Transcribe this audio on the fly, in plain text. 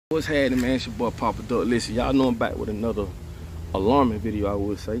What's happening, man? It's your boy Papa Duck. Listen, y'all know I'm back with another alarming video, I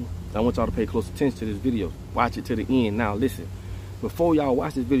would say. I want y'all to pay close attention to this video. Watch it to the end. Now listen, before y'all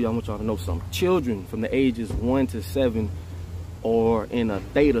watch this video, I want y'all to know something. Children from the ages 1 to 7 are in a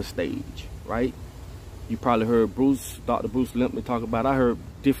theta stage, right? You probably heard Dr. Bruce Limpman talk about it. I heard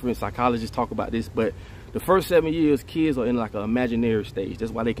different psychologists talk about this, but the first 7 years, kids are in like an imaginary stage.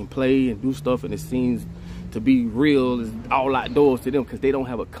 That's why they can play and do stuff, and it seems to be real. It's all outdoors to them because they don't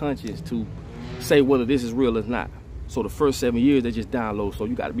have a conscience to say whether this is real or not. So the first 7 years, they just download. So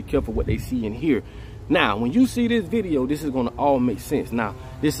you got to be careful what they see and hear. Now, when you see this video, this is going to all make sense. Now,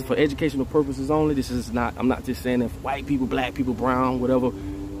 this is for educational purposes only. This is not, I'm not just saying that for white people, black people, brown, whatever.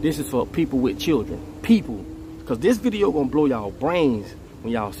 This is for people with children. People. Because this video going to blow y'all brains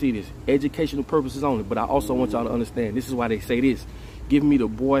when y'all see this. Educational purposes only. But I also want y'all to understand, this is why they say this. Give me the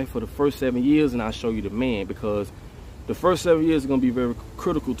boy for the first 7 years and I'll show you the man, because the first 7 years are going to be very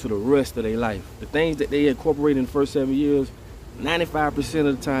critical to the rest of their life. The things that they incorporate in the first 7 years, 95%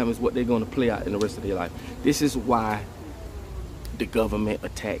 of the time is what they're going to play out in the rest of their life. This is why the government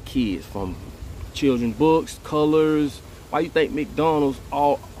attack kids, from children's books, colors. Why you think McDonald's,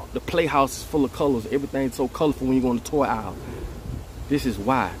 all the playhouse is full of colors, everything's so colorful when you go in the toy aisle? This is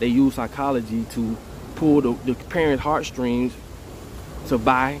why they use psychology to pull the parent heartstrings to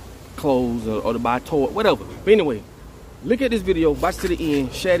buy clothes or to buy toy, whatever. But anyway, look at this video, watch to the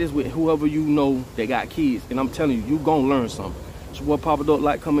end, share this with whoever you know that got kids, and I'm telling you, you gonna learn something. So what Papa Duck,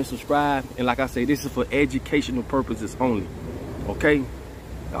 like, comment, subscribe, and like I say, this is for educational purposes only. Okay?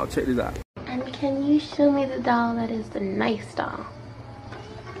 Y'all check this out. And can you show me the doll that is the nice doll?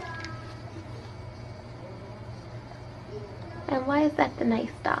 And why is that the nice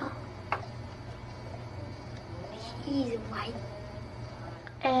doll? He's white.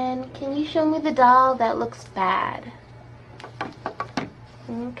 And can you show me the doll that looks bad?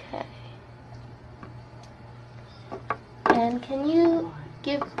 Okay. And can you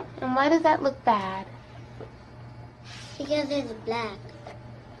give, and why does that look bad? Because it's black.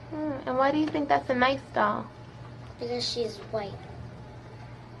 And why do you think that's a nice doll? Because she's white.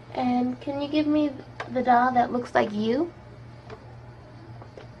 And can you give me the doll that looks like you?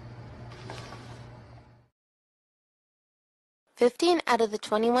 "15 out of the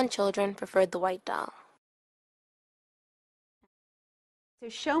 21 children preferred the white doll." So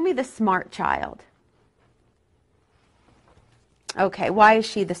show me the smart child. Okay, why is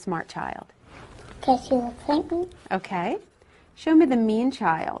she the smart child? Because she looks like me. Okay. Show me the mean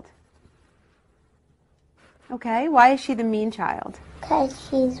child. Okay, why is she the mean child? Because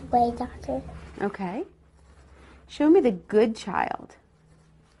she's way darker. Okay. Show me the good child.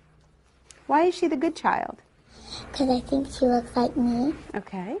 Why is she the good child? Because I think she looks like me.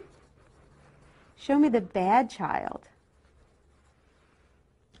 Okay. Show me the bad child.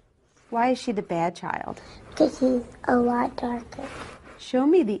 Why is she the bad child? Because she's a lot darker. Show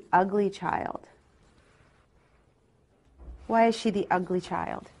me the ugly child. Why is she the ugly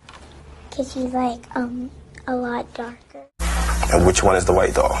child? Because she's like, a lot darker. And which one is the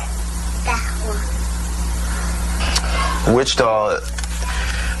white doll? That one. Which doll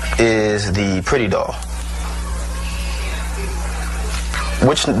is the pretty doll?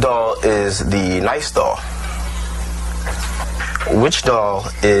 Which doll is the nice doll? Which doll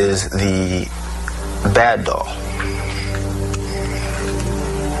is the bad doll?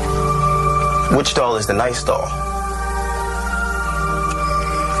 Which doll is the nice doll?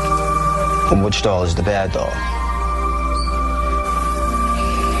 And which doll is the bad doll?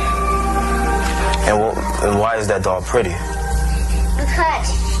 And why is that doll pretty?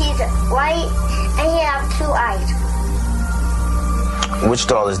 Because she's white and she has 2 eyes. Which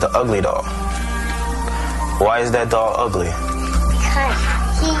doll is the ugly doll? Why is that doll ugly?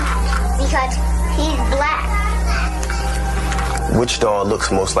 Because he's black. Which doll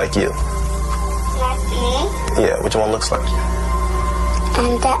looks most like you? Like me. Yeah, which one looks like you?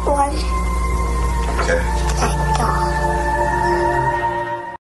 And that one. Okay. That doll.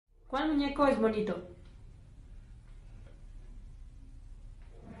 ¿Cuál muñeco es bonito?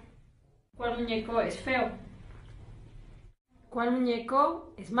 ¿Cuál muñeco es feo? ¿Cuál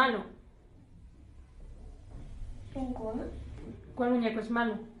muñeco es malo? Ninguno. ¿Cuál muñeco es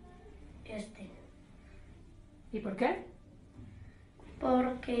malo? Este. ¿Y por qué?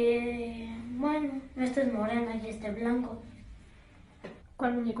 Porque, bueno, este es moreno y este es blanco.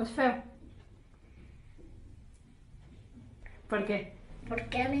 ¿Cuál muñeco es feo? ¿Por qué?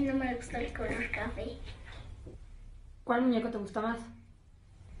 Porque a mí no me gusta el color café. ¿Cuál muñeco te gusta más?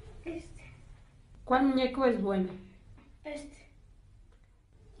 Este. ¿Cuál muñeco es bueno? Este.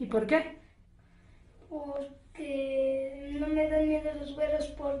 ¿Y por qué? Pues que no me dan miedo los güeros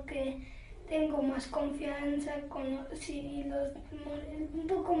porque tengo más confianza con si los un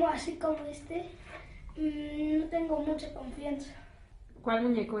poco más así como no tengo mucha confianza. ¿Cuál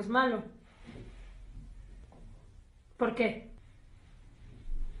muñeco es malo? ¿Por qué?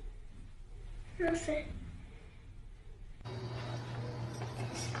 No sé.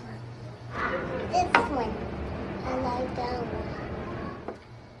 This one. I like that one.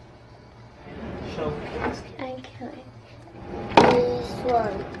 I can't. This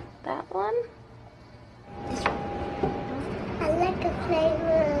one. That one? I like the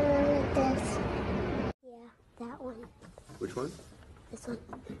flavor of this. Yeah, that one. Which one? This one.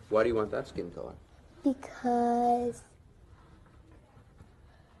 Why do you want that skin color? Because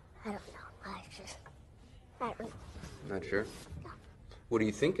I don't know. I don't know. Not sure. What do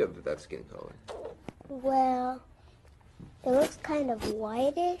you think of that skin color? Well, it looks kind of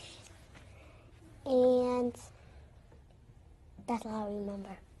whitish, and that's all I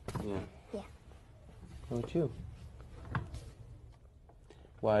remember. Yeah. Yeah. How about you?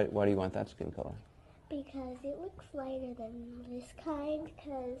 Why do you want that skin color? Because it looks lighter than this kind,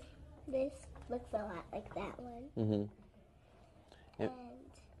 because this looks a lot like that one. Mm-hmm. Yep.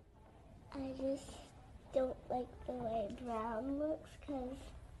 And I just don't like the way brown looks, because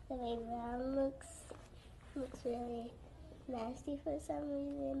the way brown looks really nasty for some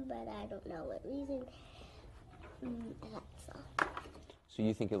reason, but I don't know what reason. That's all. So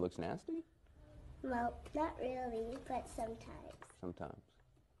you think it looks nasty? Well, not really, but sometimes. Sometimes.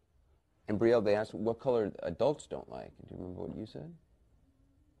 And Brielle, they asked what color adults don't like. Do you remember what you said?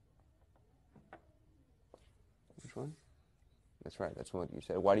 Which one? That's right, that's what you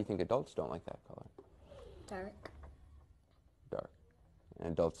said. Why do you think adults don't like that color? Dark. Dark.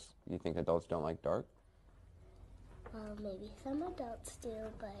 And adults, you think adults don't like dark? Well, maybe some adults do,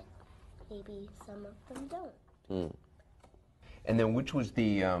 but maybe some of them don't. Hmm. And then which was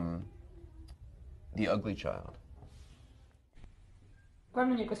the ugly child? ¿Cuál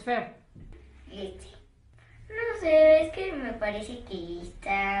muñeco es feo? No sé, es que me parece que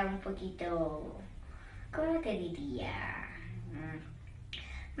está un poquito, ¿cómo te diría?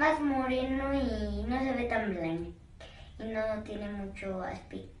 Más moreno y no se ve tan blanco. Y no tiene mucho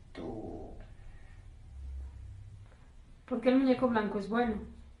aspecto. ¿Por qué el muñeco blanco es bueno?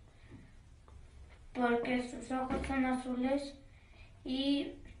 Porque sus ojos son azules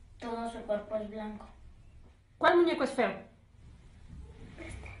y todo su cuerpo es blanco. ¿Cuál muñeco es feo?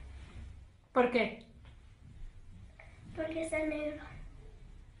 ¿Por qué? Porque está negro.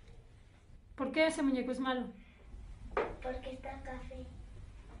 ¿Por qué ese muñeco es malo? Porque está café.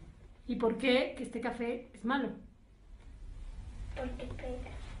 ¿Y por qué que este café es malo? Porque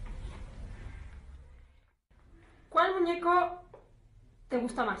pega. ¿Cuál muñeco te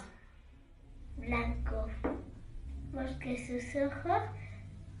gusta más? Blanco. Porque sus ojos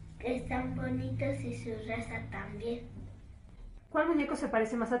están bonitos y su raza también. ¿Cuál muñeco se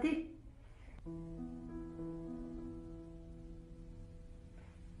parece más a ti?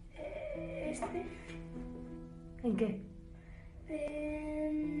 ¿En qué?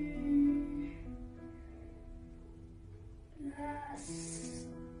 Las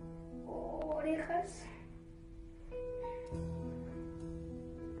orejas.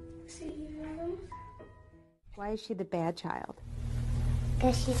 Sí, vamos. Why is she the bad child?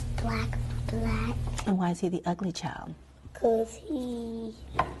 Because she's black. And why is he the ugly child? Because he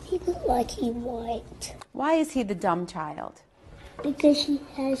looks like he's white. Why is he the dumb child? Because she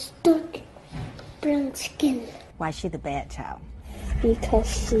has dark brown skin. Why is she the bad child? Because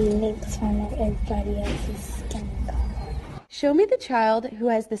she makes fun of everybody else's skin color. Show me the child who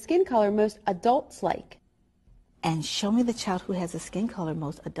has the skin color most adults like. And show me the child who has a skin color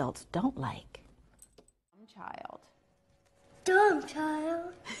most adults don't like. Dumb child. Dumb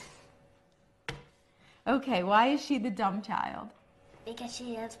child. Okay, why is she the dumb child? Because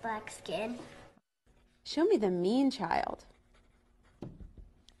she has black skin. Show me the mean child.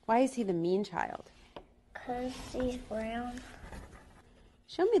 Why is he the mean child? Because he's brown.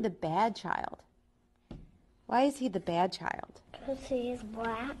 Show me the bad child. Why is he the bad child? Because he is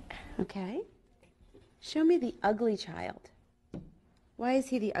black. Okay. Show me the ugly child. Why is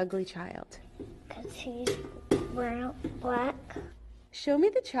he the ugly child? Because he's brown, black. Show me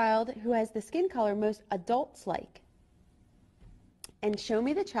the child who has the skin color most adults like. And show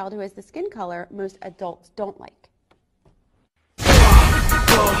me the child who has the skin color most adults don't like.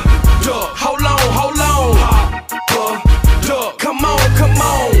 Hold on, come on,